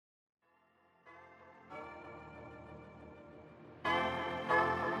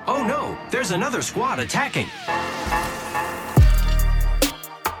There's another squad attacking.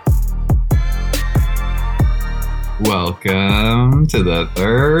 Welcome to the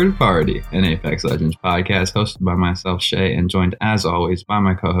Third Party, an Apex Legends podcast hosted by myself, Shay, and joined as always by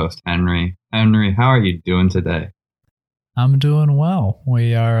my co-host, Henry. Henry, how are you doing today? I'm doing well.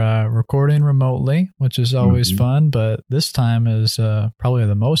 We are recording remotely, which is always fun, but this time is probably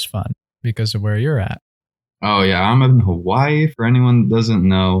the most fun because of where you're at. Oh, yeah, I'm in Hawaii. For anyone that doesn't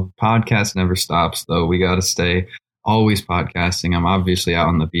know, podcast never stops, though. We got to stay always podcasting. I'm obviously out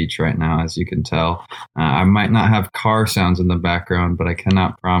on the beach right now, as you can tell. I might not have car sounds in the background, but I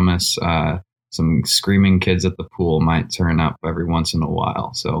cannot promise some screaming kids at the pool might turn up every once in a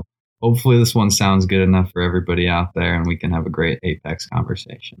while. So hopefully this one sounds good enough for everybody out there and we can have a great Apex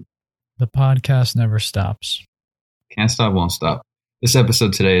conversation. The podcast never stops. Can't stop, won't stop. This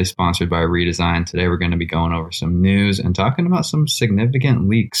episode today is sponsored by Redesign. Today we're going to be going over some news and talking about some significant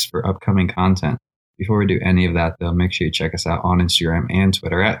leaks for upcoming content. Before we do any of that, though, make sure you check us out on Instagram and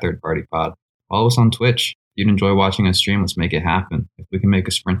Twitter at Third Party Pod. Follow us on Twitch. If you'd enjoy watching us stream, let's make it happen. If we can make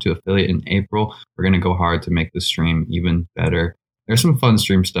a sprint to affiliate in April, we're going to go hard to make the stream even better. There's some fun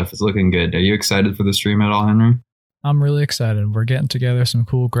stream stuff. It's looking good. Are you excited for the stream at all, Henry? I'm really excited. We're getting together some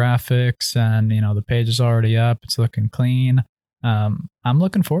cool graphics and, the page is already up. It's looking clean. I'm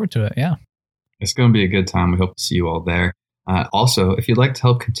looking forward to it. Yeah. It's going to be a good time. We hope to see you all there. Also, if you'd like to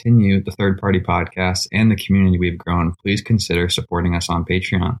help continue the Third Party Podcast and the community we've grown, please consider supporting us on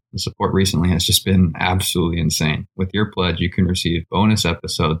Patreon. The support recently has just been absolutely insane. With your pledge, you can receive bonus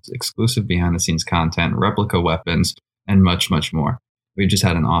episodes, exclusive behind-the-scenes content, replica weapons, and much, much more. We've just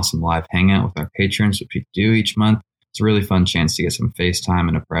had an awesome live hangout with our patrons, which we do each month. It's a really fun chance to get some FaceTime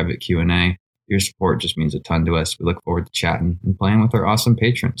and a private Q&A. Your support just means a ton to us. We look forward to chatting and playing with our awesome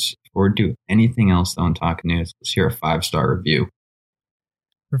patrons. Before we do anything else, though, in Talk News, let's hear a 5-star review.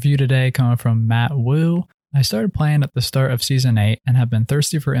 Review today coming from Matt Wu. I started playing at the start of Season 8 and have been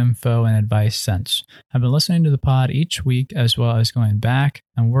thirsty for info and advice since. I've been listening to the pod each week as well as going back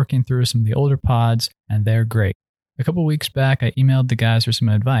and working through some of the older pods, and they're great. A couple weeks back, I emailed the guys for some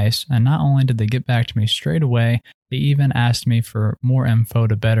advice, and not only did they get back to me straight away, they even asked me for more info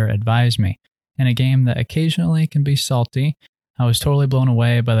to better advise me. In a game that occasionally can be salty, I was totally blown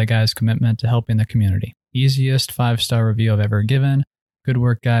away by the guys' commitment to helping the community. Easiest 5-star review I've ever given. Good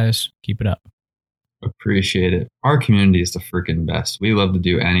work, guys. Keep it up. Appreciate it. Our community is the freaking best. We love to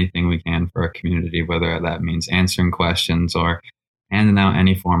do anything we can for our community, whether that means answering questions or handing out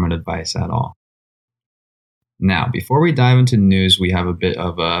any form of advice at all. Now, before we dive into news, we have a bit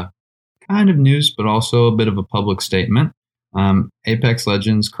of a kind of news, but also a bit of a public statement. Apex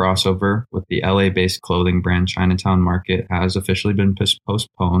Legends crossover with the LA-based clothing brand Chinatown Market has officially been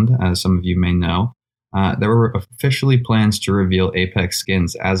postponed, as some of you may know. There were officially plans to reveal Apex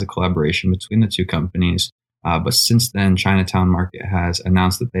skins as a collaboration between the two companies, but since then, Chinatown Market has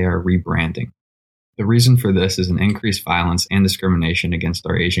announced that they are rebranding. The reason for this is an increased violence and discrimination against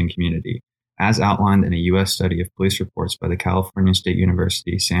our Asian community, as outlined in a U.S. study of police reports by the California State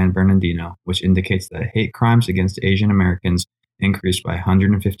University, San Bernardino, which indicates that hate crimes against Asian Americans increased by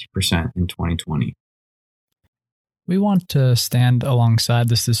 150% in 2020. We want to stand alongside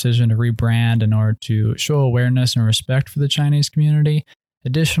this decision to rebrand in order to show awareness and respect for the Chinese community.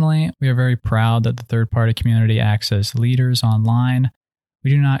 Additionally, we are very proud that the third-party community acts as leaders online. We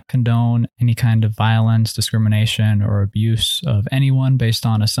do not condone any kind of violence, discrimination, or abuse of anyone based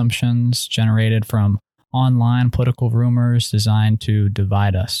on assumptions generated from online political rumors designed to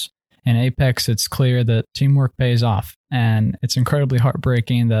divide us. In Apex, it's clear that teamwork pays off, and it's incredibly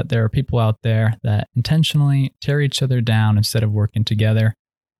heartbreaking that there are people out there that intentionally tear each other down instead of working together.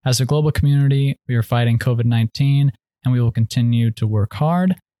 As a global community, we are fighting COVID-19, and we will continue to work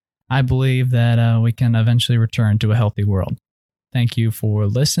hard. I believe that we can eventually return to a healthy world. Thank you for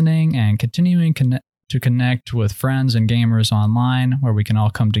listening and continuing to connect with friends and gamers online where we can all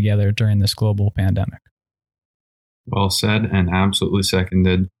come together during this global pandemic. Well said and absolutely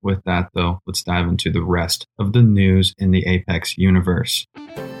seconded. With that, though, let's dive into the rest of the news in the Apex universe.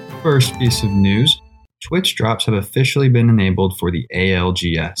 First piece of news, Twitch drops have officially been enabled for the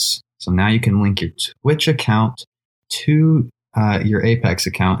ALGS. So now you can link your Twitch account to your Apex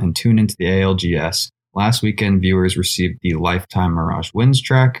account and tune into the ALGS. Last weekend, viewers received the Lifetime Mirage Wins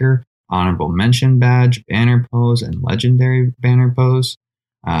Tracker, Honorable Mention Badge, Banner Pose, and Legendary Banner Pose.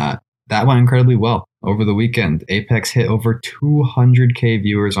 That went incredibly well. Over the weekend, Apex hit over 200K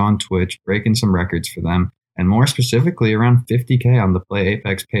viewers on Twitch, breaking some records for them, and more specifically, around 50K on the Play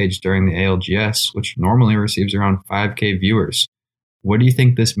Apex page during the ALGS, which normally receives around 5K viewers. What do you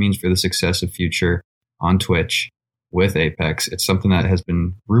think this means for the success of Future on Twitch with Apex. It's something that has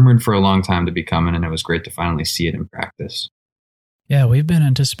been rumored for a long time to be coming, and it was great to finally see it in practice. Yeah, we've been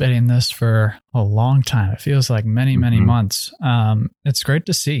anticipating this for a long time. It feels like many, many months. It's great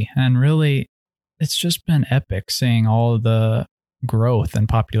to see. And really, it's just been epic seeing all of the growth and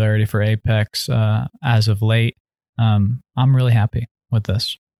popularity for Apex as of late. I'm really happy with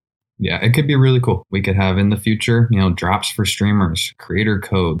this. Yeah, it could be really cool. We could have in the future, drops for streamers, creator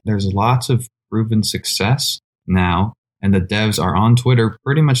code. There's lots of proven success now. And the devs are on Twitter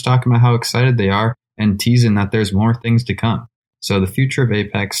pretty much talking about how excited they are and teasing that there's more things to come. So the future of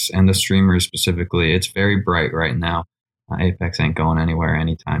Apex and the streamers specifically, it's very bright right now. Apex ain't going anywhere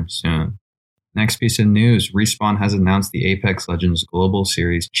anytime soon. Next piece of news, Respawn has announced the Apex Legends Global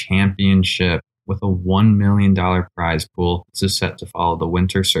Series Championship with a $1 million prize pool. This is set to follow the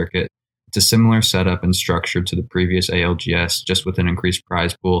winter circuit. It's a similar setup and structure to the previous ALGS, just with an increased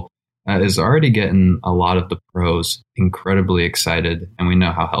prize pool. Is already getting a lot of the pros incredibly excited, and we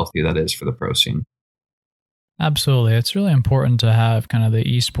know how healthy that is for the pro scene. Absolutely. It's really important to have kind of the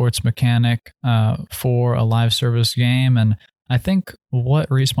esports mechanic for a live service game. And I think what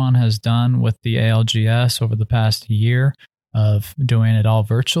Respawn has done with the ALGS over the past year of doing it all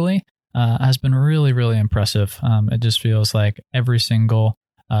virtually has been really, really impressive. It just feels like every single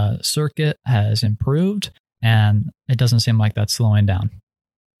circuit has improved, and it doesn't seem like that's slowing down.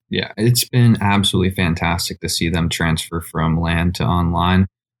 Yeah, it's been absolutely fantastic to see them transfer from LAN to online.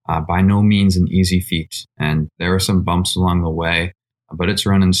 By no means an easy feat, and there are some bumps along the way, but it's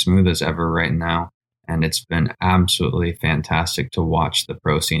running smooth as ever right now, and it's been absolutely fantastic to watch the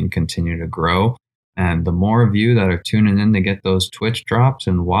pro scene continue to grow. And the more of you that are tuning in to get those Twitch drops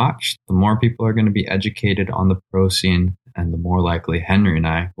and watch, the more people are going to be educated on the pro scene, and the more likely Henry and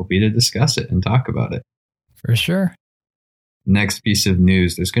I will be to discuss it and talk about it. For sure. Next piece of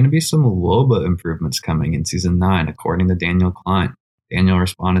news, there's going to be some LoBa improvements coming in Season 9, according to Daniel Klein. Daniel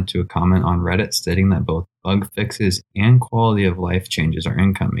responded to a comment on Reddit stating that both bug fixes and quality of life changes are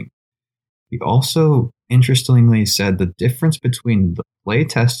incoming. He also, interestingly, said the difference between the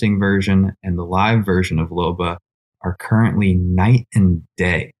playtesting version and the live version of LoBa are currently night and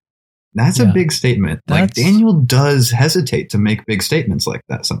day. That's a big statement. Like, Daniel does hesitate to make big statements like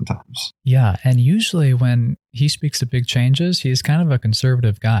that sometimes. Yeah, and usually when he speaks of big changes, he's kind of a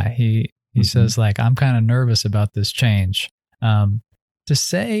conservative guy. He says, like, I'm kind of nervous about this change. To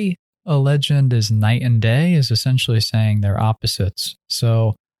say a legend is night and day is essentially saying they're opposites.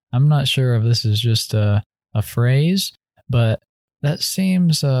 So I'm not sure if this is just a phrase, but that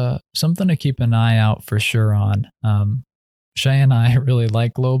seems something to keep an eye out for sure on. Shay and I really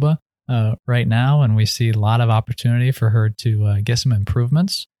like LoBa right now, and we see a lot of opportunity for her to get some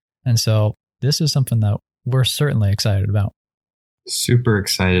improvements. And so this is something that we're certainly excited about. Super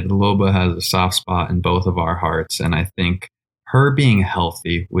excited. LoBa has a soft spot in both of our hearts, and I think her being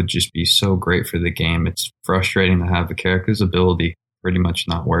healthy would just be so great for the game. It's frustrating to have the character's ability pretty much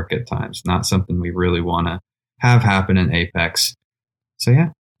not work at times. Not something we really want to have happen in Apex. So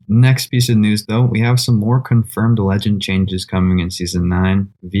yeah, next piece of news though, we have some more confirmed legend changes coming in Season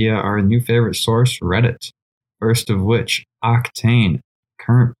 9 via our new favorite source, Reddit. First of which, Octane.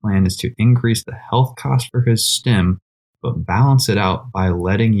 Current plan is to increase the health cost for his stim, but balance it out by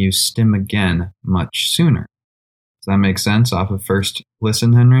letting you stim again much sooner. Does that make sense off of first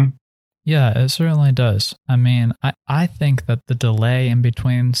listen, Henry? Yeah, it certainly does. I mean, I think that the delay in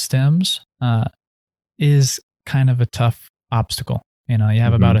between stims is kind of a tough obstacle. You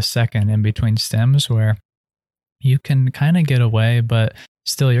have about a second in between stims where you can kind of get away, but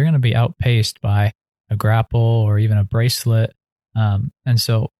still you're going to be outpaced by a grapple or even a bracelet. And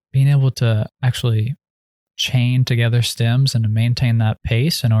so being able to actually chain together stims and to maintain that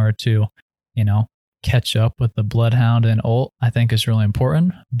pace in order to, catch up with the Bloodhound and ult, I think is really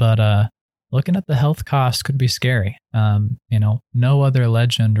important. But looking at the health cost could be scary. No other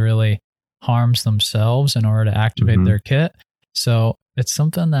legend really harms themselves in order to activate their kit. So it's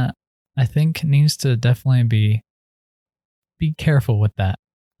something that I think needs to definitely be careful with that.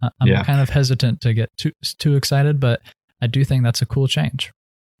 I'm kind of hestant to get too excited, but I do think that's a cool change.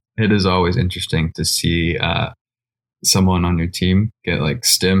 It is always interesting to see someone on your team get like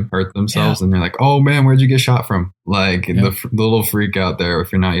stim hurt themselves and they're like, oh man, where'd you get shot from? Like the little freak out there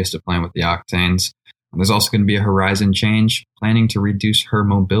if you're not used to playing with the Octanes. And there's also going to be a horizon change, planning to reduce her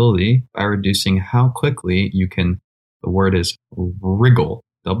mobility by reducing how quickly you can, the word is wriggle,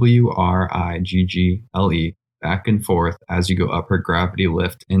 WRIGGLE, back and forth as you go up her gravity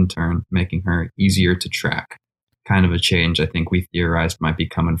lift, in turn making her easier to track. Kind of a change I think we theorized might be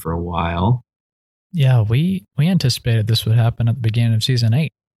coming for a while. Yeah, we anticipated this would happen at the beginning of Season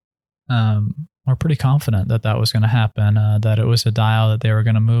 8. were pretty confident that that was going to happen, that it was a dial that they were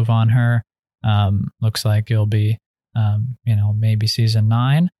going to move on her. Looks like it'll be, maybe season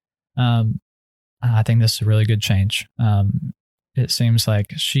 9. I think this is a really good change. It seems like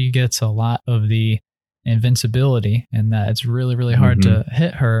she gets a lot of the invincibility and that it's really, really hard to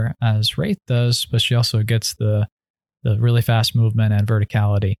hit her as Wraith does, but she also gets the really fast movement and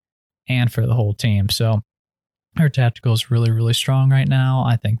verticality and for the whole team. So her tactical is really, really strong right now.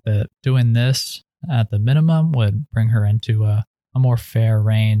 I think that doing this at the minimum would bring her into a more fair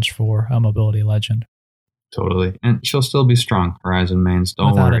range for a mobility legend. Totally. And she'll still be strong, Horizon mains.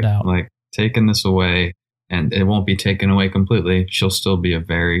 Don't Without worry. a doubt. Like, taking this away, and it won't be taken away completely. She'll still be a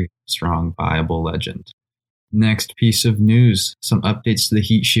very strong, viable legend. Next piece of news, some updates to the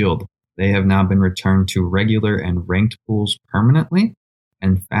Heat Shield. They have now been returned to regular and ranked pools permanently,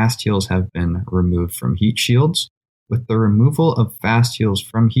 and fast heals have been removed from Heat Shields. With the removal of fast heals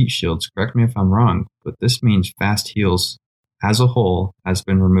from Heat Shields, correct me if I'm wrong, but this means fast heals as a whole has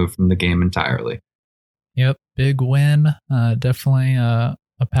been removed from the game entirely. Yep, big win. Definitely a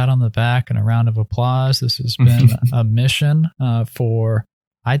pat on the back and a round of applause. This has been a mission for,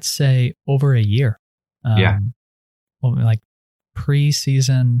 I'd say, over a year. Like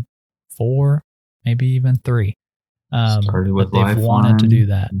pre-season 4, maybe even 3. Started with they've Lifeline. wanted to do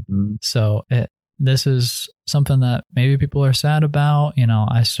that. So this is something that maybe people are sad about.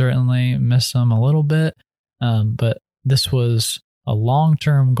 I certainly miss them a little bit, but this was a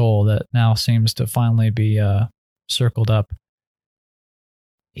long-term goal that now seems to finally be circled up.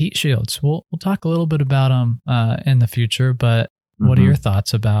 Heat shields. We'll talk a little bit about them in the future, but what are your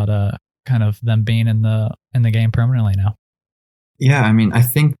thoughts about kind of them being in the game permanently now? Yeah, I mean, I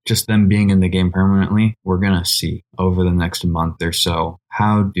think just them being in the game permanently, we're going to see over the next month or so,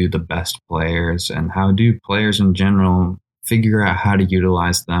 how do the best players and how do players in general figure out how to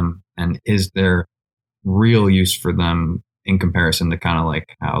utilize them, and is there real use for them in comparison to kind of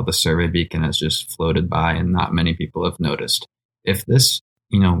like how the survey beacon has just floated by and not many people have noticed. If this,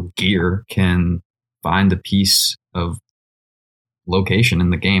 gear can find a piece of location in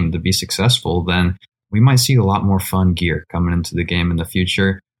the game to be successful, then we might see a lot more fun gear coming into the game in the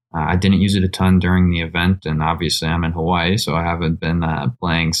future. I didn't use it a ton during the event, and obviously I'm in Hawaii, so I haven't been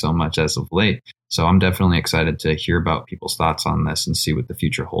playing so much as of late. So I'm definitely excited to hear about people's thoughts on this and see what the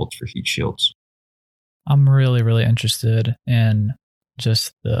future holds for Heat Shields. I'm really, really interested in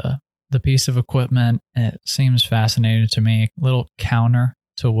just the piece of equipment. It seems fascinating to me. A little counter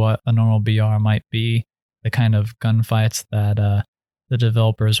to what a normal BR might be, the kind of gunfights that the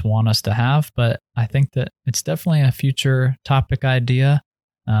developers want us to have. But I think that it's definitely a future topic idea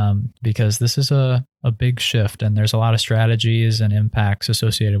because this is a big shift and there's a lot of strategies and impacts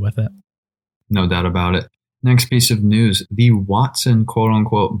associated with it. No doubt about it. Next piece of news, the Wattson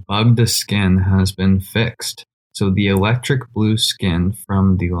quote-unquote bugged skin has been fixed. So the electric blue skin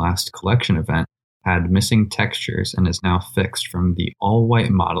from the last collection event had missing textures and is now fixed from the all-white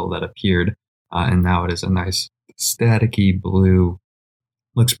model that appeared, and now it is a nice staticky blue.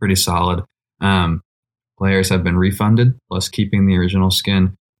 Looks pretty solid. Players have been refunded, plus keeping the original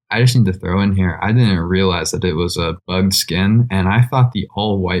skin. I just need to throw in here, I didn't realize that it was a bugged skin, and I thought the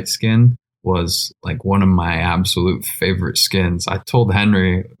all-white skin was like one of my absolute favorite skins. I told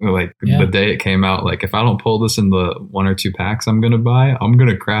Henry the day it came out, like if I don't pull this in the 1 or 2 packs I'm going to buy, I'm going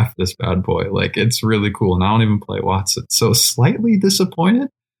to craft this bad boy. Like it's really cool. And I don't even play Wattson. So slightly disappointed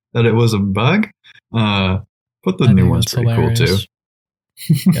that it was a bug. But the new one's pretty hilarious.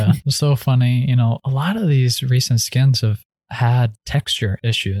 Cool too. Yeah, it's so funny. A lot of these recent skins have had texture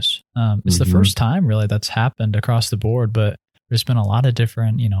issues. It's the first time really that's happened across the board, but there's been a lot of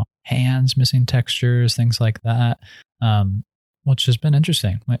different, hands missing textures, things like that, which has been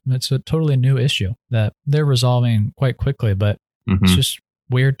interesting. It's a totally new issue that they're resolving quite quickly, but it's just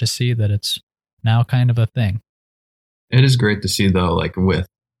weird to see that it's now kind of a thing. It is great to see, though, like with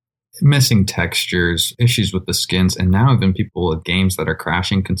missing textures, issues with the skins, and now even people with games that are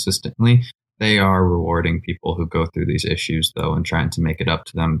crashing consistently, they are rewarding people who go through these issues, though, and trying to make it up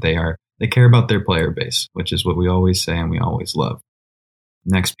to them. They care about their player base, which is what we always say and we always love.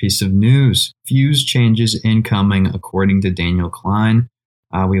 Next piece of news, Fuse changes incoming according to Daniel Klein.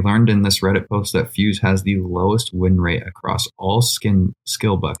 We learned in this Reddit post that Fuse has the lowest win rate across all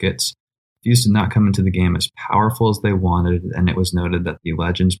skill buckets. Fuse did not come into the game as powerful as they wanted, and it was noted that the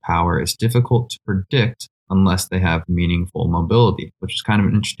Legend's power is difficult to predict unless they have meaningful mobility, which is kind of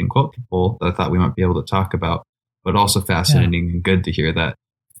an interesting quote to pull that I thought we might be able to talk about, but also fascinating and good to hear that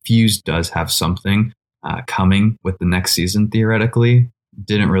Fuse does have something coming with the next season, theoretically.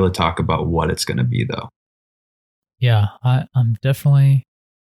 Didn't really talk about what it's going to be, though. Yeah, I'm definitely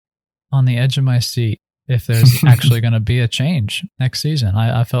on the edge of my seat if there's actually going to be a change next season.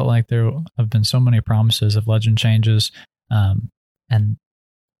 I felt like there have been so many promises of legend changes, and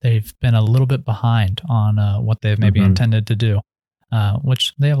they've been a little bit behind on what they've maybe intended to do,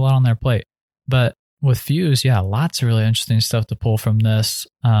 which they have a lot on their plate. But with Fuse, yeah, lots of really interesting stuff to pull from this.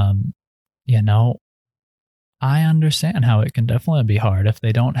 You know, I understand how it can definitely be hard if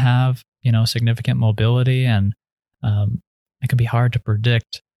they don't have, you know, significant mobility, and it can be hard to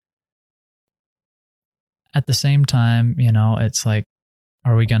predict. At the same time, you know, it's like,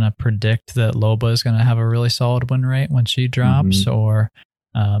 are we going to predict that Loba is going to have a really solid win rate when she drops, or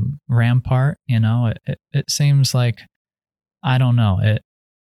Rampart? You know, it seems like, I don't know.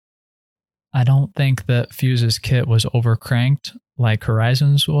 I don't think that Fuse's kit was overcranked like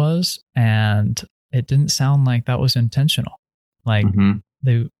Horizon's was, and it didn't sound like that was intentional. Like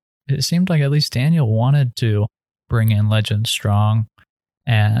it seemed like at least Daniel wanted to bring in Legend strong,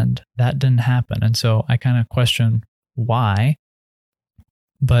 and that didn't happen. And so I kind of question why.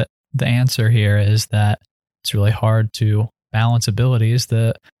 But the answer here is that it's really hard to balance abilities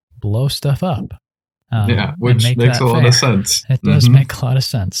that blow stuff up. Which makes a lot of sense. It does make a lot of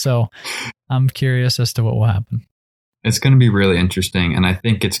sense. So I'm curious as to what will happen. It's going to be really interesting. And I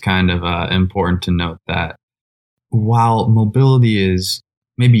think it's kind of important to note that while mobility is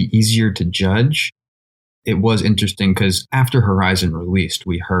maybe easier to judge, it was interesting because after Horizon released,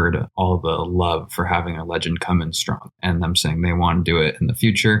 we heard all the love for having a Legend come in strong and them saying they want to do it in the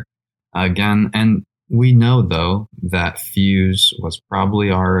future again. And we know, though, that Fuse was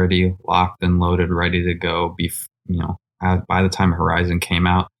probably already locked and loaded, ready to go by the time Horizon came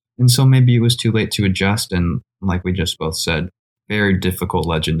out. And so maybe it was too late to adjust. And like we just both said, very difficult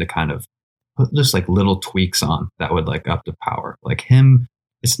Legend to kind of put just like little tweaks on that would like up the power. Like him,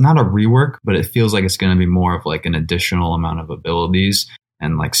 it's not a rework, but it feels like it's going to be more of like an additional amount of abilities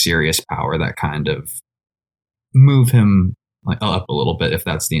and like serious power that kind of move him like up a little bit if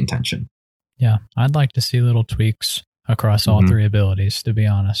that's the intention. Yeah, I'd like to see little tweaks across all three abilities, to be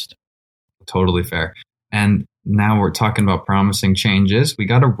honest. Totally fair. And now we're talking about promising changes. We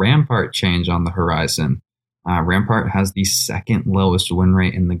got a Rampart change on the horizon. Rampart has the second lowest win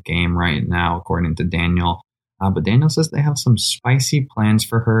rate in the game right now, according to Daniel. But Daniel says they have some spicy plans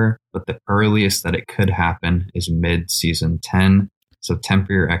for her, but the earliest that it could happen is mid-season 10. So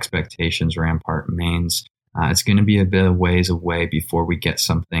temper your expectations, Rampart mains. It's going to be a bit of ways away before we get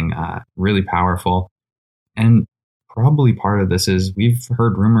something really powerful. And probably part of this is we've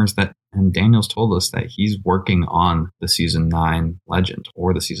heard rumors that, and Daniel's told us that he's working on the Season 9 Legend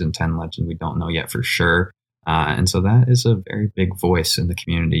or the Season 10 Legend. We don't know yet for sure. And so that is a very big voice in the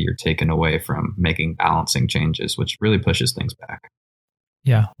community you're taken away from making balancing changes, which really pushes things back.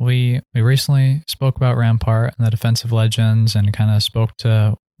 Yeah, we recently spoke about Rampart and the defensive legends and kind of spoke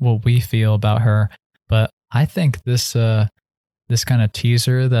to what we feel about her. But I think this kind of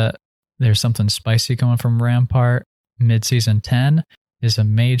teaser that there's something spicy coming from Rampart mid-season 10 is a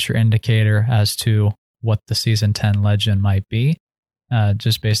major indicator as to what the season 10 legend might be.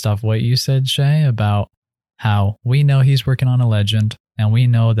 Just based off what you said, Shay, about how we know he's working on a legend, and we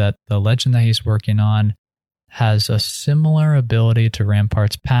know that the legend that he's working on has a similar ability to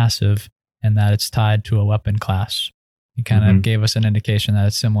Rampart's passive and that it's tied to a weapon class. He kind of gave us an indication that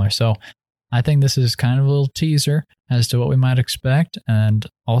it's similar. So I think this is kind of a little teaser as to what we might expect, and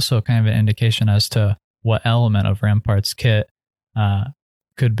also kind of an indication as to what element of Rampart's kit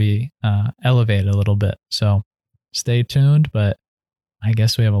could be elevated a little bit. So stay tuned, but I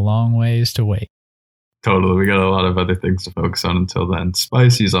guess we have a long ways to wait. Totally. We got a lot of other things to focus on until then.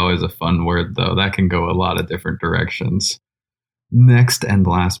 Spicy is always a fun word, though. That can go a lot of different directions. Next and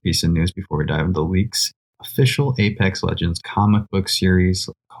last piece of news before we dive into leaks. Official Apex Legends comic book series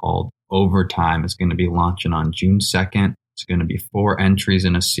called Overtime is going to be launching on June 2nd. It's going to be 4 entries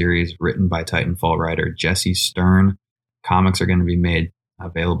in a series written by Titanfall writer Jesse Stern. Comics are going to be made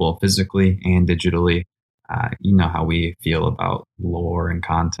available physically and digitally. You know how we feel about lore and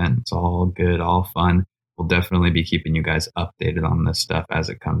content. It's all good, all fun. We'll definitely be keeping you guys updated on this stuff as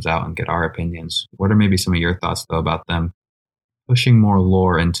it comes out and get our opinions. What are maybe some of your thoughts, though, about them pushing more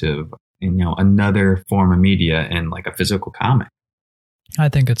lore into, another form of media and like a physical comic? I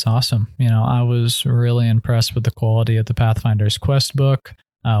think it's awesome. I was really impressed with the quality of the Pathfinder's Quest book.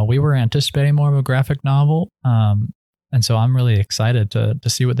 We were anticipating more of a graphic novel. And so I'm really excited to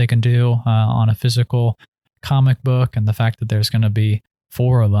see what they can do on a physical comic book, and the fact that there's going to be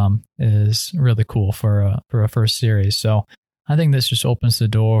 4 of them is really cool for a first series. So I think this just opens the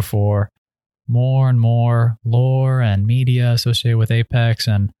door for more and more lore and media associated with Apex,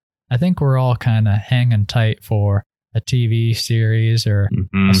 and I think we're all kind of hanging tight for a TV series or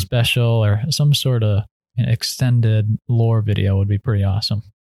a special or some sort of extended lore video would be pretty awesome.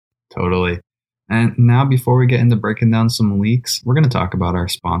 Totally. And now, before we get into breaking down some leaks, we're going to talk about our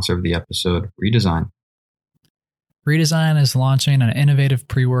sponsor of the episode, Redesign. Redesign is launching an innovative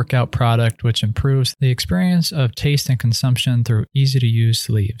pre-workout product which improves the experience of taste and consumption through easy-to-use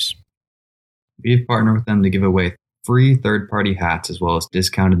sleeves. We've partnered with them to give away free third-party hats as well as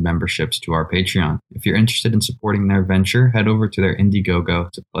discounted memberships to our Patreon. If you're interested in supporting their venture, head over to their Indiegogo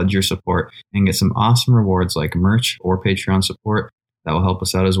to pledge your support and get some awesome rewards like merch or Patreon support that will help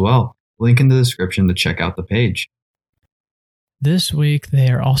us out as well. Link in the description to check out the page. This week, they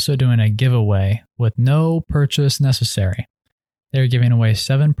are also doing a giveaway with no purchase necessary. They're giving away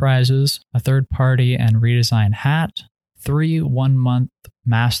 7 prizes, a third-party and Redesign hat, 3 one-month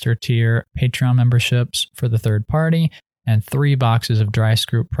Master Tier Patreon memberships for the third party, and 3 boxes of Dry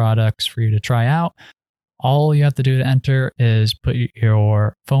Scoop products for you to try out. All you have to do to enter is put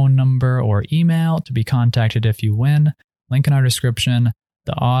your phone number or email to be contacted if you win. Link in our description.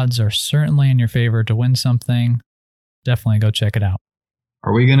 The odds are certainly in your favor to win something. Definitely go check it out.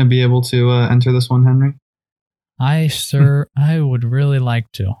 Are we going to be able to enter this one, Henry? I would really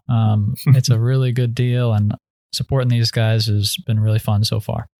like to. It's a really good deal, and supporting these guys has been really fun so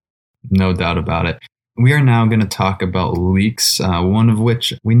far. No doubt about it. We are now going to talk about leaks, one of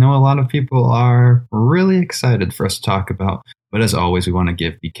which we know a lot of people are really excited for us to talk about. But as always, we want to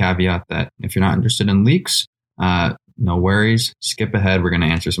give the caveat that if you're not interested in leaks, no worries. Skip ahead. We're going to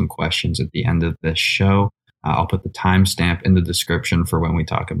answer some questions at the end of this show. I'll put the timestamp in the description for when we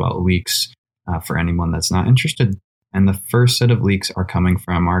talk about leaks for anyone that's not interested. And the first set of leaks are coming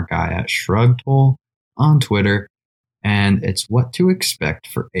from our guy at Shrugtoll on Twitter. And it's what to expect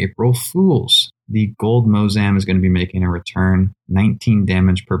for April Fools. The Gold Mozam is going to be making a return. 19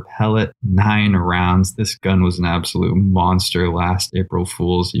 damage per pellet, 9 rounds. This gun was an absolute monster last April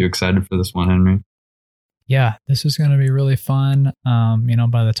Fools. You excited for this one, Henry? Yeah, this is going to be really fun.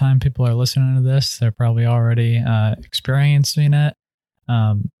 By the time people are listening to this, they're probably already experiencing it.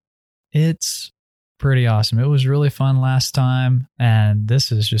 It's pretty awesome. It was really fun last time, and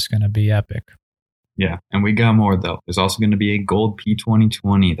this is just going to be epic. Yeah, and we got more, though. There's also going to be a gold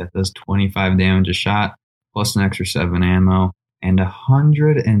P2020 that does 25 damage a shot, plus an extra 7 ammo, and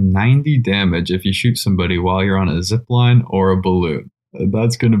 190 damage if you shoot somebody while you're on a zip line or a balloon.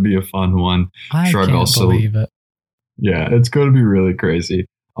 That's going to be a fun one. I can't believe it. Yeah, it's going to be really crazy.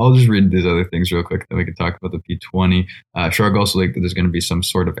 I'll just read these other things real quick, then we can talk about the P20. Shrug also leaked that there's going to be some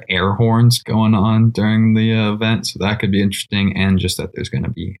sort of air horns going on during the event, so that could be interesting, and just that there's going to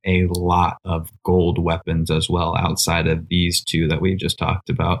be a lot of gold weapons as well outside of these 2 that we just talked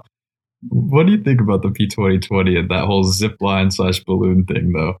about. What do you think about the P2020 and that whole zipline / balloon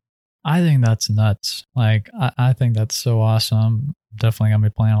thing, though? I think that's nuts. I think that's so awesome. Definitely going to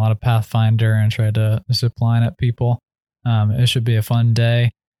be playing a lot of Pathfinder and try to zipline at people. It should be a fun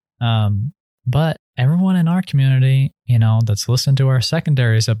day. But everyone in our community, that's listened to our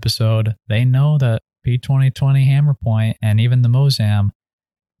secondaries episode, they know that P2020 Hammer Point and even the Mozam,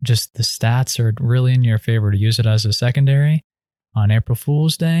 just the stats are really in your favor to use it as a secondary. On April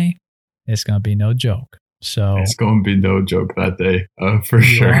Fool's Day, it's going to be no joke. So it's going to be no joke that day, for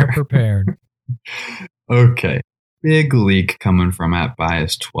sure. You are prepared. Okay. Big leak coming from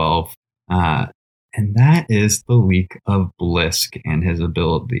 @Bias12. And that is the leak of Blisk and his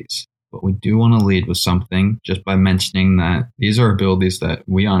abilities. But we do want to lead with something just by mentioning that these are abilities that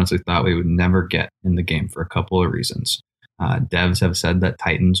we honestly thought we would never get in the game for a couple of reasons. Devs have said that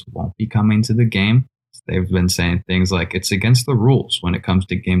Titans won't be coming to the game. They've been saying things like it's against the rules when it comes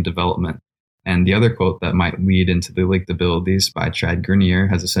to game development. And the other quote that might lead into the leaked abilities by Chad Grenier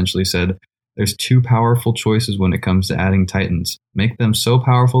has essentially said, there's 2 powerful choices when it comes to adding Titans. Make them so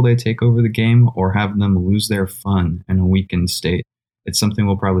powerful they take over the game, or have them lose their fun in a weakened state. It's something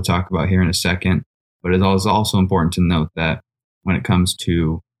we'll probably talk about here in a second, but it is also important to note that when it comes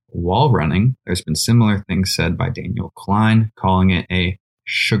to wall running, there's been similar things said by Daniel Klein, calling it a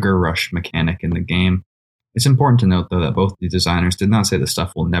sugar rush mechanic in the game. It's important to note, though, that both the designers did not say the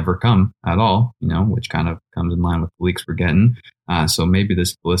stuff will never come at all, which kind of comes in line with the leaks we're getting. So maybe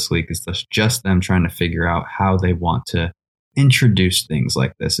this Blisk leak is just them trying to figure out how they want to introduce things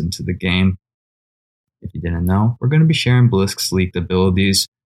like this into the game. If you didn't know, we're going to be sharing Blisk's leaked abilities.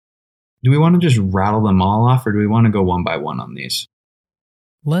 Do we want to just rattle them all off, or do we want to go one by one on these?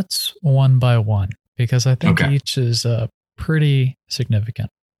 Let's one by one, because I think each is pretty significant.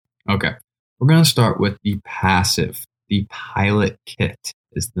 Okay. We're going to start with the passive. The Pilot Kit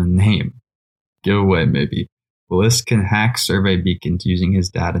is the name. Giveaway, maybe. Blisk can hack survey beacons using his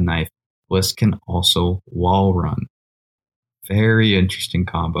data knife. Blisk can also wall run. very interesting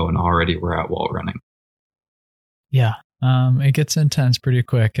combo, and already we're at wall running. Yeah. It gets intense pretty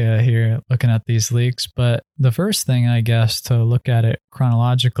quick here looking at these leaks. But the first thing, I guess, to look at it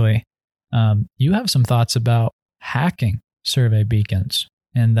chronologically, you have some thoughts about hacking survey beacons,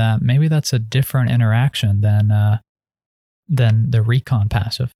 and that maybe that's a different interaction than the recon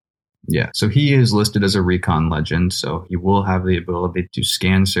passive. Yeah, so he is listed as a recon legend, so he will have the ability to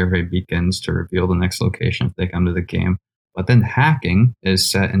scan survey beacons to reveal the next location if they come to the game. But then hacking is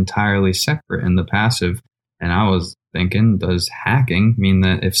set entirely separate in the passive. And I was thinking, does hacking mean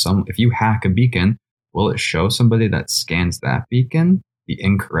that if you hack a beacon, will it show somebody that scans that beacon the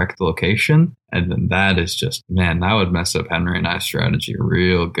incorrect location? And then that is just, man, that would mess up Henry and I's strategy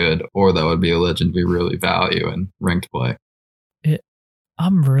real good. Or that would be a legend we really value in ranked play.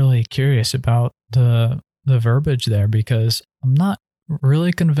 I'm really curious about the verbiage there, because I'm not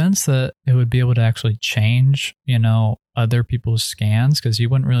really convinced that it would be able to actually change, other people's scans, because you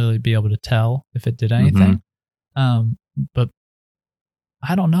wouldn't really be able to tell if it did anything. But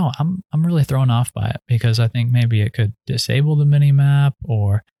I don't know. I'm really thrown off by it, because I think maybe it could disable the mini map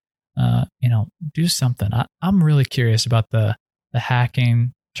or, do something. I'm really curious about the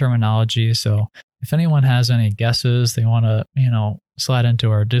hacking terminology. So if anyone has any guesses, they want to, slide into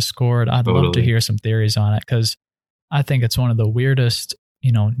our Discord, I'd love to hear some theories on it, because I think it's one of the weirdest,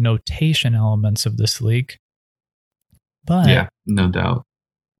 notation elements of this leak. But yeah, no doubt.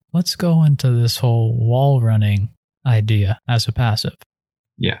 Let's go into this whole wall running idea as a passive.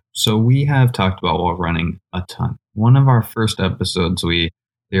 Yeah, so we have talked about wall running a ton. One of our first episodes, we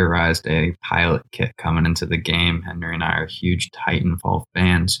theorized a pilot kit coming into the game. Henry and I are huge Titanfall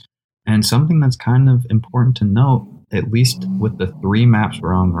fans. And something that's kind of important to note, at least with the 3 maps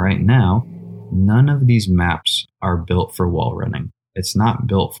we're on right now, none of these maps are built for wall running. It's not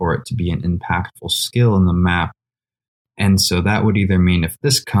built for it to be an impactful skill in the map. And so that would either mean if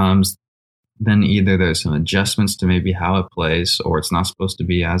this comes, then either there's some adjustments to maybe how it plays, or it's not supposed to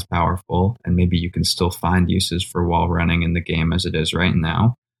be as powerful, and maybe you can still find uses for wall running in the game as it is right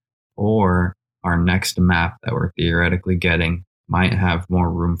now. Or our next map that we're theoretically getting might have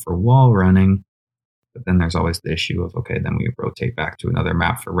more room for wall running, but then there's always the issue of, okay, then we rotate back to another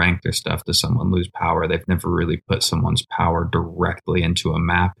map for ranked or stuff. Does someone lose power? They've never really put someone's power directly into a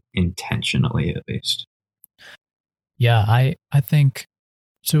map, intentionally at least. Yeah, I think,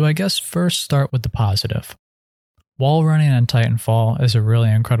 so I guess first start with the positive. Wall running in Titanfall is a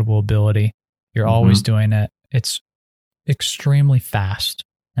really incredible ability. You're always doing it. It's extremely fast.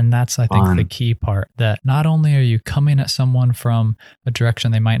 And that's, I think, the key part, that not only are you coming at someone from a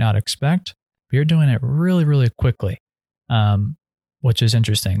direction they might not expect, but you're doing it really, really quickly, which is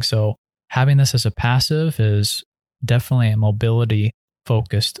interesting. So having this as a passive is definitely a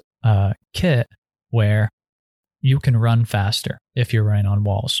mobility-focused kit where you can run faster if you're running on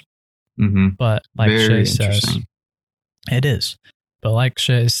walls. But like Shay says, it is. But like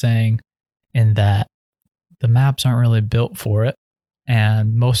Shay is saying, in that the maps aren't really built for it.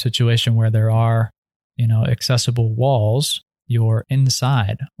 And most situation where there are, accessible walls, you're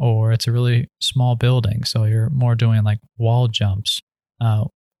inside, or it's a really small building. So you're more doing like wall jumps,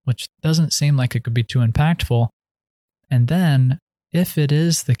 which doesn't seem like it could be too impactful. And then if it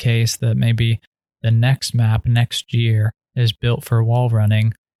is the case that maybe the next map next year is built for wall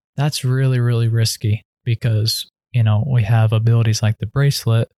running, that's really, really risky, because, we have abilities like the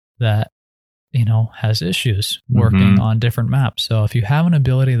bracelet that has issues working on different maps. So if you have an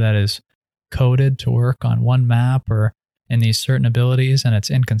ability that is coded to work on one map or in these certain abilities, and it's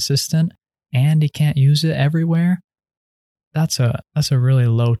inconsistent and you can't use it everywhere, that's a really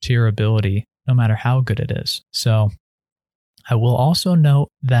low tier ability, no matter how good it is. So I will also note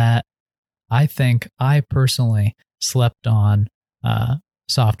that I think I personally slept on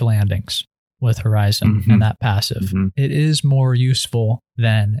soft landings with Horizon and that passive. It is more useful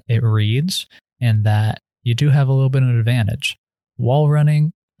than it reads, in that you do have a little bit of an advantage. Wall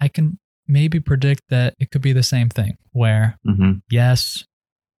running, I can maybe predict that it could be the same thing, where yes,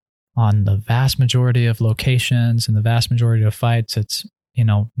 on the vast majority of locations and the vast majority of fights, it's,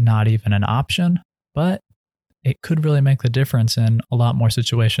 not even an option, but it could really make the difference in a lot more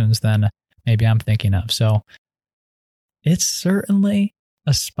situations than maybe I'm thinking of. So it's certainly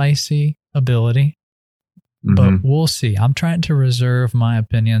a spicy ability, but we'll see. I'm trying to reserve my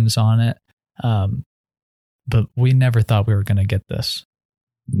opinions on it. But we never thought we were going to get this.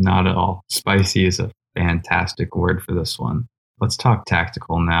 Not at all. Spicy is a fantastic word for this one. Let's talk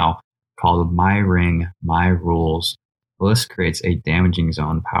tactical now, called My Ring, My Rules. This creates a damaging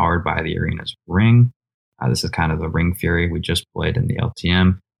zone powered by the arena's ring. This is kind of the Ring Fury we just played in the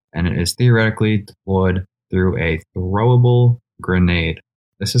LTM, and it is theoretically deployed threw a throwable grenade.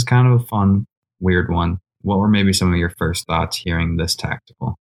 This is kind of a fun, weird one. What were maybe some of your first thoughts hearing this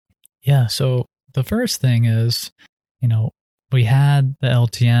tactical? Yeah, so the first thing is, we had the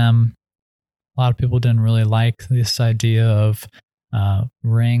LTM. A lot of people didn't really like this idea of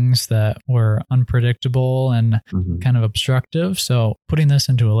rings that were unpredictable and kind of obstructive. So putting this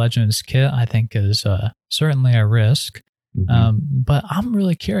into a Legends kit, I think, is certainly a risk. But I'm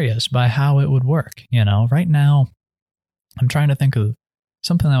really curious by how it would work. Right now, I'm trying to think of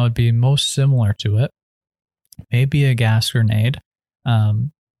something that would be most similar to it. Maybe a gas grenade.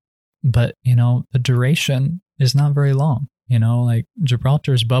 But, the duration is not very long. Like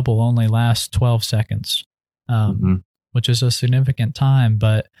Gibraltar's bubble only lasts 12 seconds, which is a significant time.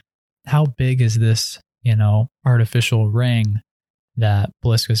 But how big is this, artificial ring that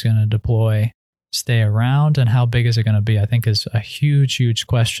Blisk is going to deploy stay around? And how big is it going to be? I think is a huge, huge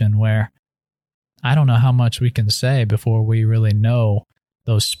question where I don't know how much we can say before we really know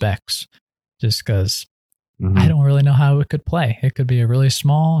those specs, just because I don't really know how it could play. It could be a really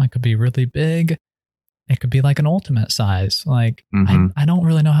small, it could be really big. It could be like an ultimate size. Like, I don't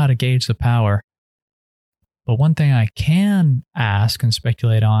really know how to gauge the power. But one thing I can ask and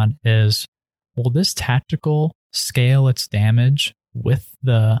speculate on is, will this tactical scale its damage with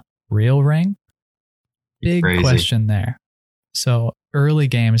the real ring? Big question there. So early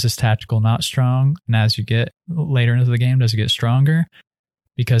game, is this tactical not strong? And as you get later into the game, does it get stronger?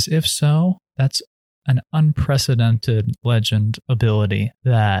 Because if so, that's an unprecedented legend ability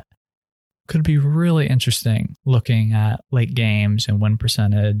that could be really interesting looking at late games and win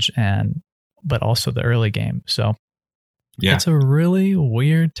percentage but also the early game. So it's a really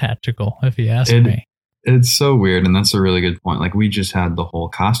weird tactical, if you ask me. It's so weird. And that's a really good point. Like, we just had the whole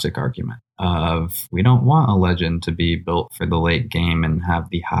caustic argument of we don't want a legend to be built for the late game and have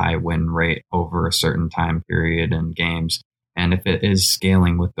the high win rate over a certain time period in games. And if it is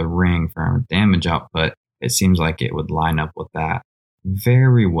scaling with the ring for damage output, it seems like it would line up with that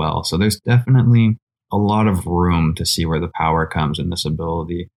very well. So there's definitely a lot of room to see where the power comes in this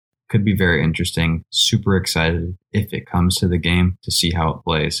ability. Could be very interesting. Super excited if it comes to the game to see how it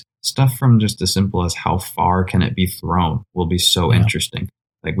plays. Stuff from just as simple as how far can it be thrown will be so interesting.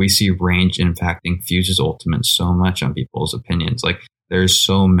 Like, we see range impacting Fuse's ultimate so much on people's opinions. Like, there's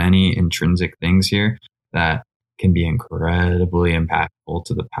so many intrinsic things here that can be incredibly impactful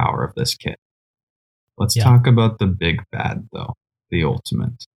to the power of this kit. Let's talk about the big bad, though. The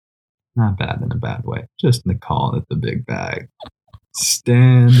ultimate. Not bad in a bad way. Just to call it the big bag.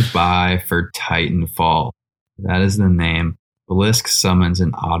 Stand by for Titanfall. That is the name. Blisk summons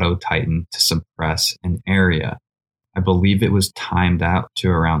an auto Titan to suppress an area. I believe it was timed out to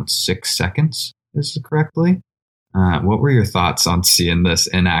around 6 seconds. Is it correctly? What were your thoughts on seeing this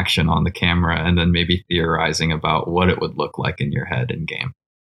in action on the camera and then maybe theorizing about what it would look like in your head in game?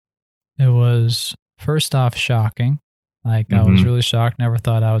 It was, first off, shocking. Like, I was really shocked. Never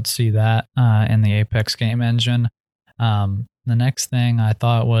thought I would see that in the Apex game engine. The next thing I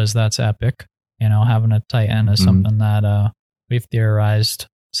thought was, that's epic. Having a Titan is something that we've theorized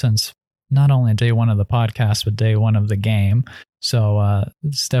since not only day one of the podcast, but day one of the game. So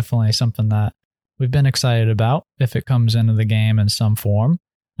it's definitely something that we've been excited about if it comes into the game in some form,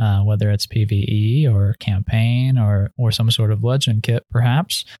 whether it's PvE or campaign or some sort of legend kit,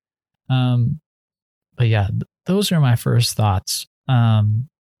 perhaps. But yeah, those are my first thoughts.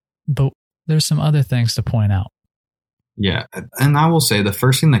 But there's some other things to point out. Yeah, and I will say the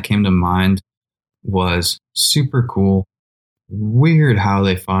first thing that came to mind was super cool. Weird how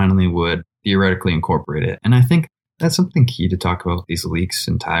they finally would theoretically incorporate it. And I think that's something key to talk about with these leaks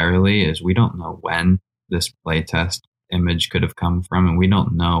entirely, is we don't know when this playtest image could have come from, and we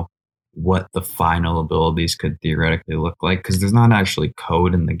don't know what the final abilities could theoretically look like, because there's not actually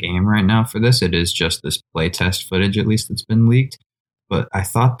code in the game right now for this. It is just this playtest footage, at least, that's been leaked. But I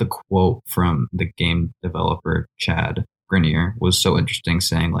thought the quote from the game developer, Chad Grenier, was so interesting,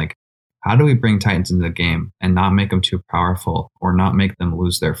 saying, like, how do we bring Titans into the game and not make them too powerful or not make them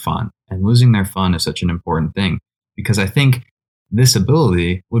lose their fun? And losing their fun is such an important thing, because I think this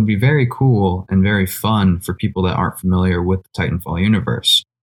ability would be very cool and very fun for people that aren't familiar with the Titanfall universe.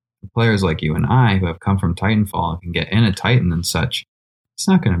 For players like you and I who have come from Titanfall and can get in a Titan and such, it's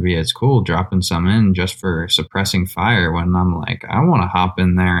not going to be as cool dropping some in just for suppressing fire when I'm like, I want to hop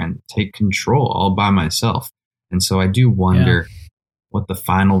in there and take control all by myself. And so I do wonder what the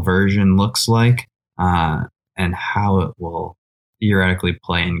final version looks like and how it will theoretically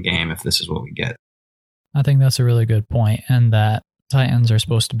play in game if this is what we get. I think that's a really good point, and that Titans are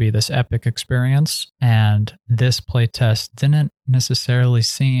supposed to be this epic experience, and this playtest didn't necessarily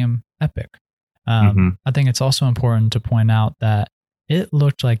seem epic. I think it's also important to point out that it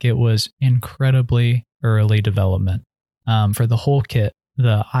looked like it was incredibly early development for the whole kit.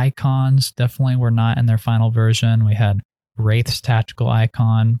 The icons definitely were not in their final version. We had Wraith's tactical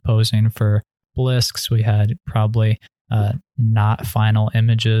icon posing for Blisks. We had probably not final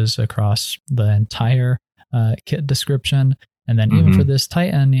images across the entire kit description. And then even for this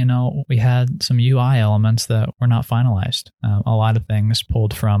Titan, we had some UI elements that were not finalized. A lot of things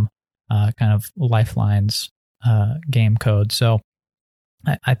pulled from kind of Lifeline's game code. So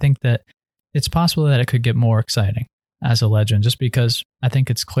I think that it's possible that it could get more exciting as a legend, just because I think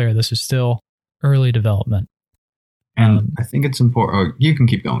it's clear this is still early development. And I think it's important. Oh, you can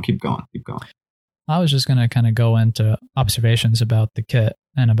keep going. I was just going to kind of go into observations about the kit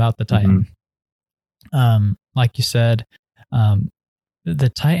and about the Titan. Like you said, the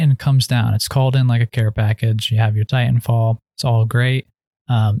Titan comes down. It's called in like a care package. You have your Titanfall. It's all great.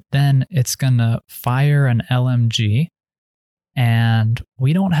 Then it's going to fire an LMG, and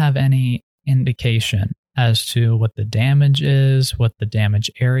we don't have any indication as to what the damage is, what the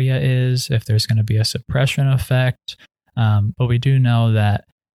damage area is, if there's going to be a suppression effect. But we do know that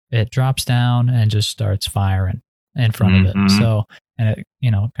it drops down and just starts firing in front of it. So, and it,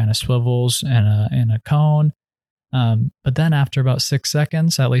 kind of swivels in a cone. But then after about 6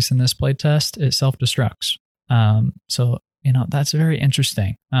 seconds, at least in this playtest, it self-destructs. So, that's very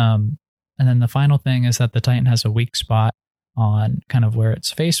interesting. And then the final thing is that the Titan has a weak spot on kind of where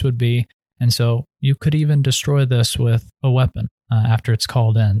its face would be. And so you could even destroy this with a weapon after it's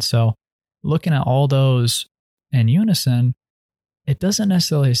called in. So looking at all those in unison, it doesn't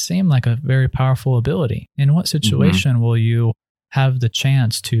necessarily seem like a very powerful ability. In what situation will you have the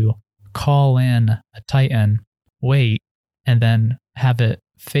chance to call in a Titan, wait, and then have it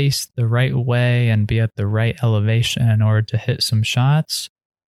face the right way and be at the right elevation in order to hit some shots?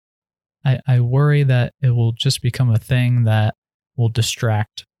 I worry that it will just become a thing that will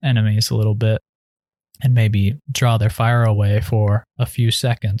distract enemies a little bit and maybe draw their fire away for a few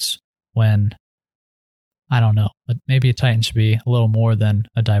seconds when, I don't know, but maybe a Titan should be a little more than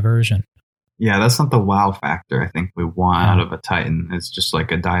a diversion. Yeah, that's not the wow factor I think we want out of a Titan. It's just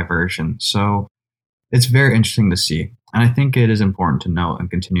like a diversion. So it's very interesting to see. And I think it is important to note and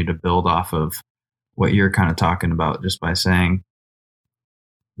continue to build off of what you're kind of talking about just by saying,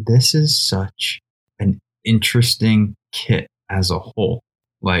 this is such an interesting kit as a whole.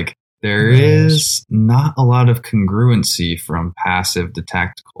 Like, there is not a lot of congruency from passive to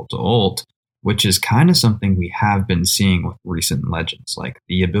tactical to ult, which is kind of something we have been seeing with recent legends. Like,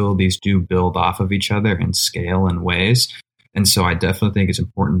 the abilities do build off of each other and scale in ways. And so I definitely think it's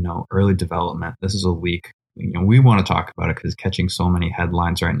important to know early development. This is a leak. We want to talk about it because it's catching so many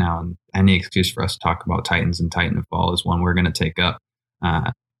headlines right now. And any excuse for us to talk about Titans and Titanfall is one we're going to take up.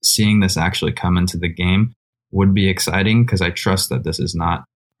 Seeing this actually come into the game would be exciting because I trust that this is not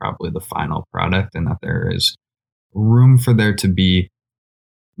probably the final product and that there is room for there to be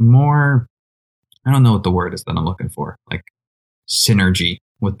more, I don't know what the word is that I'm looking for, like synergy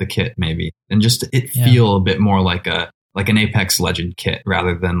with the kit maybe, and just feel a bit more like an Apex Legend kit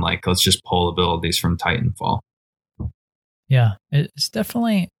rather than like, let's just pull abilities from Titanfall. Yeah, it's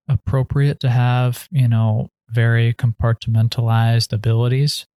definitely appropriate to have, very compartmentalized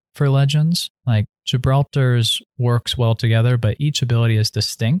abilities for legends. Like Gibraltar's works well together, but each ability is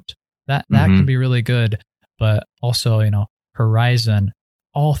distinct. That can be really good. But also, Horizon,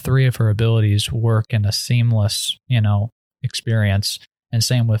 all three of her abilities work in a seamless, experience. And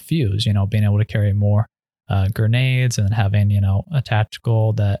same with Fuse, being able to carry more grenades and having, a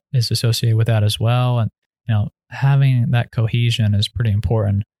tactical that is associated with that as well. And, having that cohesion is pretty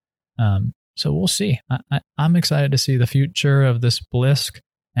important. So we'll see. I'm excited to see the future of this Blisk.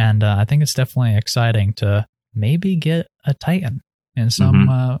 And I think it's definitely exciting to maybe get a Titan in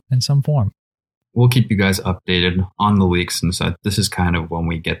some form. We'll keep you guys updated on the leaks. And so this is kind of when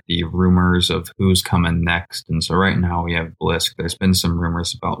we get the rumors of who's coming next. And so right now we have Blisk. There's been some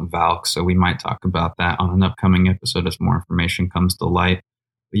rumors about Valk, so we might talk about that on an upcoming episode as more information comes to light.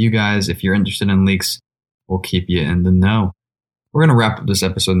 But you guys, if you're interested in leaks, we'll keep you in the know. We're going to wrap up this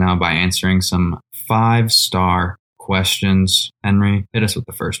episode now by answering some 5-star questions. Henry, hit us with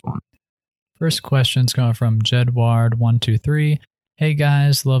the first one. First question's going from Jedward123. Hey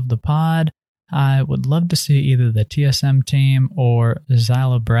guys, love the pod. I would love to see either the TSM team or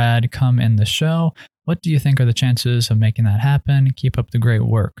Zyla Brad come in the show. What do you think are the chances of making that happen? Keep up the great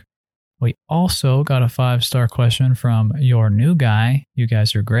work. We also got a 5-star question from Your New Guy. You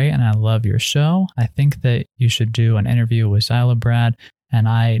guys are great and I love your show. I think that you should do an interview with Zyla Brad, and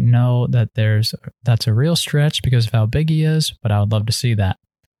I know that that's a real stretch because of how big he is, but I would love to see that.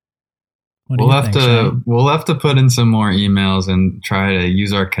 What do We'll you have think, Shane? we'll have to put in some more emails and try to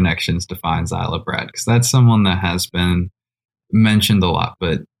use our connections to find Zyla Brad, because that's someone that has been mentioned a lot,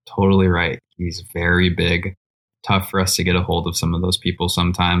 but totally right. He's very big. Tough for us to get a hold of some of those people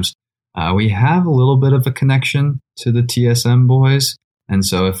sometimes. We have a little bit of a connection to the TSM boys. And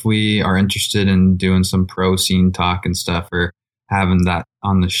so if we are interested in doing some pro scene talk and stuff, or having that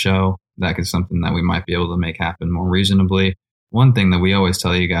on the show, that is something that we might be able to make happen more reasonably. One thing that we always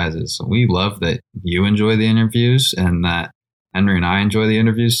tell you guys is we love that you enjoy the interviews and that Henry and I enjoy the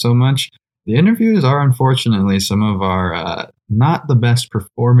interviews so much. The interviews are unfortunately some of our not the best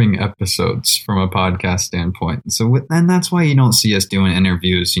performing episodes from a podcast standpoint. And that's why you don't see us doing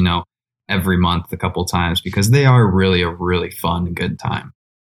interviews, every month a couple times, because they are really a really fun, good time.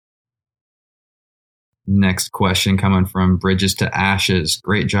 Next question coming from Bridges to Ashes.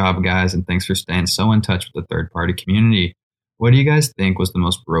 Great job, guys, and thanks for staying so in touch with the third-party community. What do you guys think was the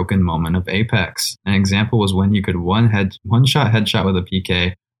most broken moment of Apex? An example was when you could one-shot headshot with a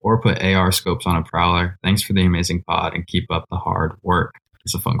PK or put AR scopes on a Prowler. Thanks for the amazing pod and keep up the hard work.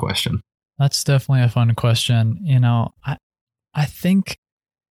 It's a fun question. That's definitely a fun question. I think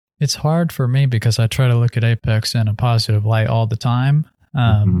it's hard for me because I try to look at Apex in a positive light all the time.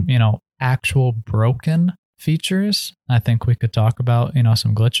 Actual broken features, I think we could talk about,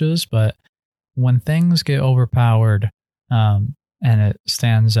 some glitches, but when things get overpowered and it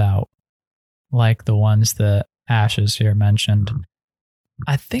stands out, like the ones that Ashes here mentioned,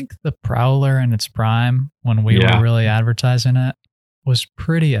 I think the Prowler in its prime, when we were really advertising it, was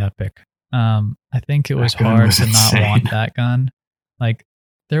pretty epic. I think it was hard to not want that gun. Like,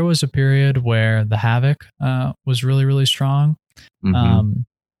 there was a period where the Havoc was really, really strong.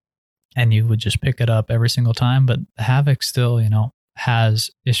 And you would just pick it up every single time. But the Havoc still, has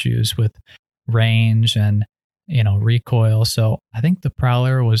issues with range and, recoil. So I think the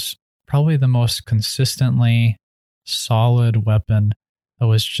Prowler was probably the most consistently solid weapon that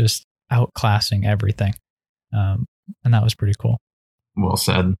was just outclassing everything. And that was pretty cool. Well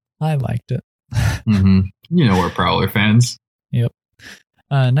said. I liked it. We're Prowler fans. Yep.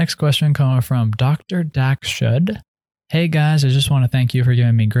 Next question coming from Dr. Dak Shud. Hey guys, I just want to thank you for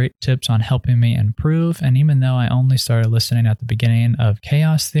giving me great tips on helping me improve. And even though I only started listening at the beginning of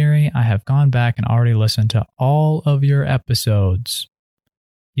Chaos Theory, I have gone back and already listened to all of your episodes.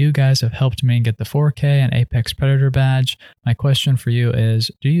 You guys have helped me get the 4K and Apex Predator badge. My question for you is,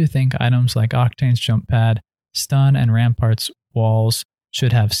 do you think items like Octane's jump pad, stun, and Rampart's walls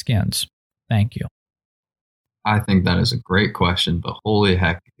should have skins? Thank you. I think that is a great question, but holy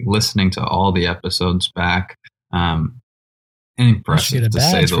heck, listening to all the episodes back, impressive to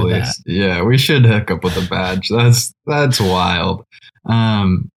say the least. Yeah, we should hook up with a badge. That's wild.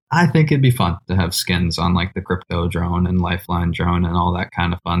 I think it'd be fun to have skins on like the Crypto drone and Lifeline drone and all that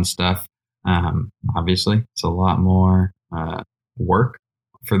kind of fun stuff. Obviously, it's a lot more work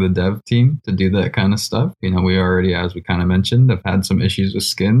for the dev team to do that kind of stuff. We already, as we kind of mentioned, have had some issues with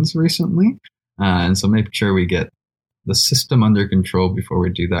skins recently. And so make sure we get the system under control before we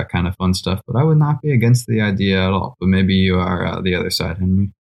do that kind of fun stuff. But I would not be against the idea at all. But maybe you are the other side,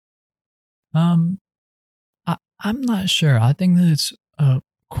 Henry. I'm not sure. I think that it's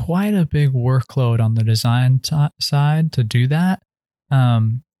quite a big workload on the design side to do that.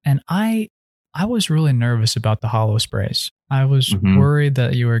 And I was really nervous about the holo sprays. I was worried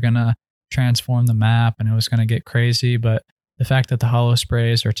that you were going to transform the map and it was going to get crazy. But the fact that the holo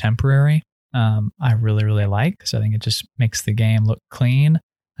sprays are temporary, I really, really like, because I think it just makes the game look clean.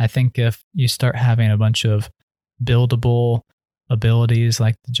 I think if you start having a bunch of buildable abilities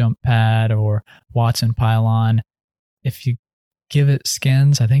like the jump pad or Watson pylon, if you give it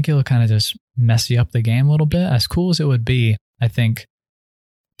skins, I think it'll kind of just mess you up the game a little bit. As cool as it would be, I think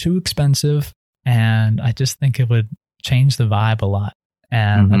too expensive, and I just think it would change the vibe a lot.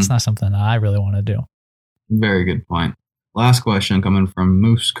 And that's not something that I really want to do. Very good point. Last question coming from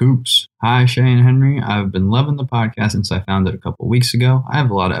Moose Coops. Hi, Shane and Henry. I've been loving the podcast since I found it a couple weeks ago. I have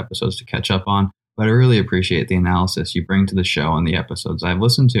a lot of episodes to catch up on, but I really appreciate the analysis you bring to the show and the episodes I've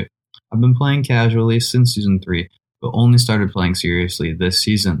listened to. I've been playing casually since Season 3, but only started playing seriously this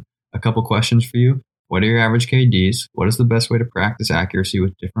season. A couple questions for you. What are your average KDs? What is the best way to practice accuracy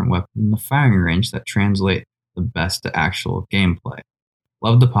with different weapons in the firing range that translate the best to actual gameplay?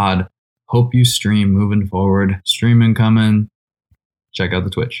 Love the pod. Hope you stream moving forward. Streaming coming. Check out the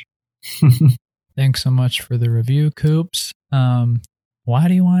Twitch. Thanks so much for the review, Coops. Why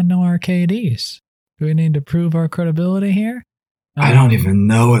do you want to know our KDs? Do we need to prove our credibility here? I don't even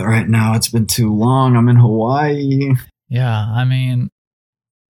know it right now. It's been too long. I'm in Hawaii. Yeah, I mean,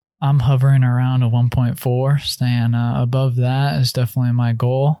 I'm hovering around a 1.4. Staying above that is definitely my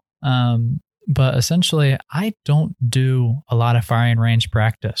goal. But essentially, I don't do a lot of firing range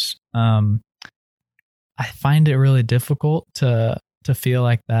practice. I find it really difficult to feel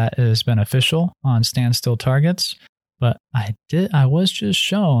like that is beneficial on standstill targets. But I was just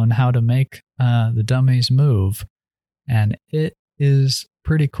shown how to make the dummies move, and it is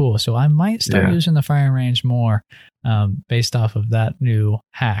pretty cool. So I might start using the firing range more based off of that new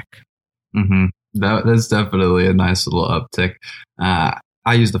hack. Mm-hmm. That's definitely a nice little uptick.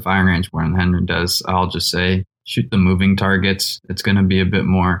 I use the firing range more than Henry does. I'll just say shoot the moving targets. It's going to be a bit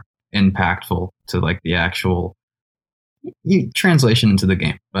more impactful to like the actual translation into the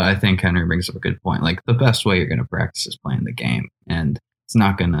game. But I think Henry brings up a good point. Like the best way you're going to practice is playing the game, and it's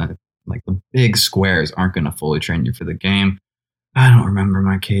not going to, like, the big squares aren't going to fully train you for the game. I don't remember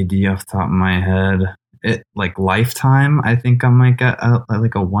my KD off the top of my head. It like lifetime, I think I might get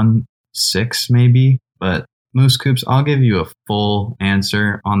like a 1.6 maybe. But Moose Coops, I'll give you a full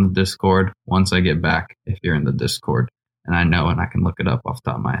answer on the Discord once I get back if you're in the Discord. And I know, and I can look it up off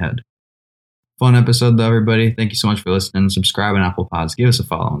the top of my head. Fun episode though, everybody. Thank you so much for listening. Subscribe on Apple Pods. Give us a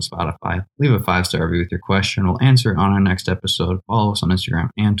follow on Spotify. Leave a 5-star review with your question. We'll answer it on our next episode. Follow us on Instagram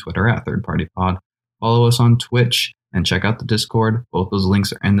and Twitter at Third Party Pod. Follow us on Twitch and check out the Discord. Both those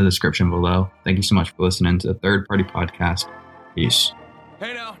links are in the description below. Thank you so much for listening to the Third Party Podcast. Peace.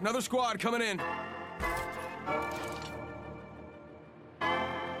 Hey now, another squad coming in.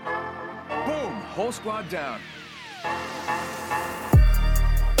 Boom, whole squad down.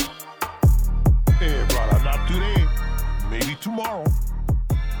 Hey, brother, not today. Maybe tomorrow.